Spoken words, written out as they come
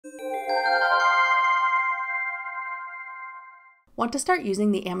Want to start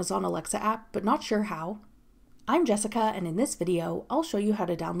using the Amazon Alexa app but not sure how? I'm Jessica, and in this video, I'll show you how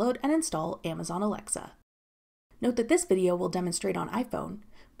to download and install Amazon Alexa. Note that this video will demonstrate on iPhone,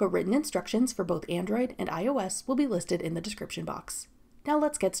 but written instructions for both Android and iOS will be listed in the description box. Now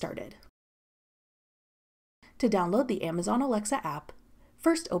let's get started. To download the Amazon Alexa app,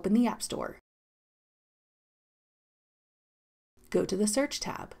 first open the App Store. Go to the Search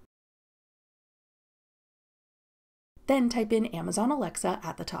tab. Then type in Amazon Alexa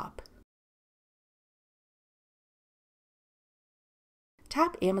at the top.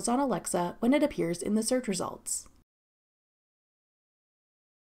 Tap Amazon Alexa when it appears in the search results.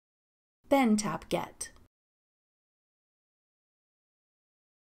 Then tap Get.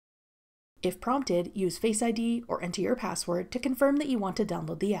 If prompted, use Face ID or enter your password to confirm that you want to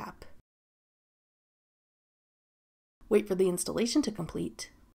download the app. Wait for the installation to complete.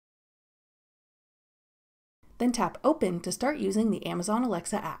 Then tap Open to start using the Amazon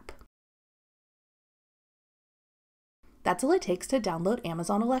Alexa app. That's all it takes to download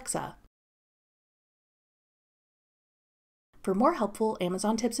Amazon Alexa. For more helpful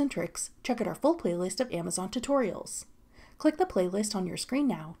Amazon tips and tricks, check out our full playlist of Amazon tutorials. Click the playlist on your screen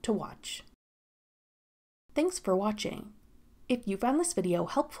now to watch. Thanks for watching. If you found this video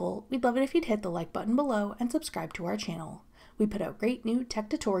helpful, we'd love it if you'd hit the like button below and subscribe to our channel. We put out great new tech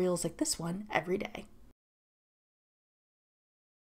tutorials like this one every day.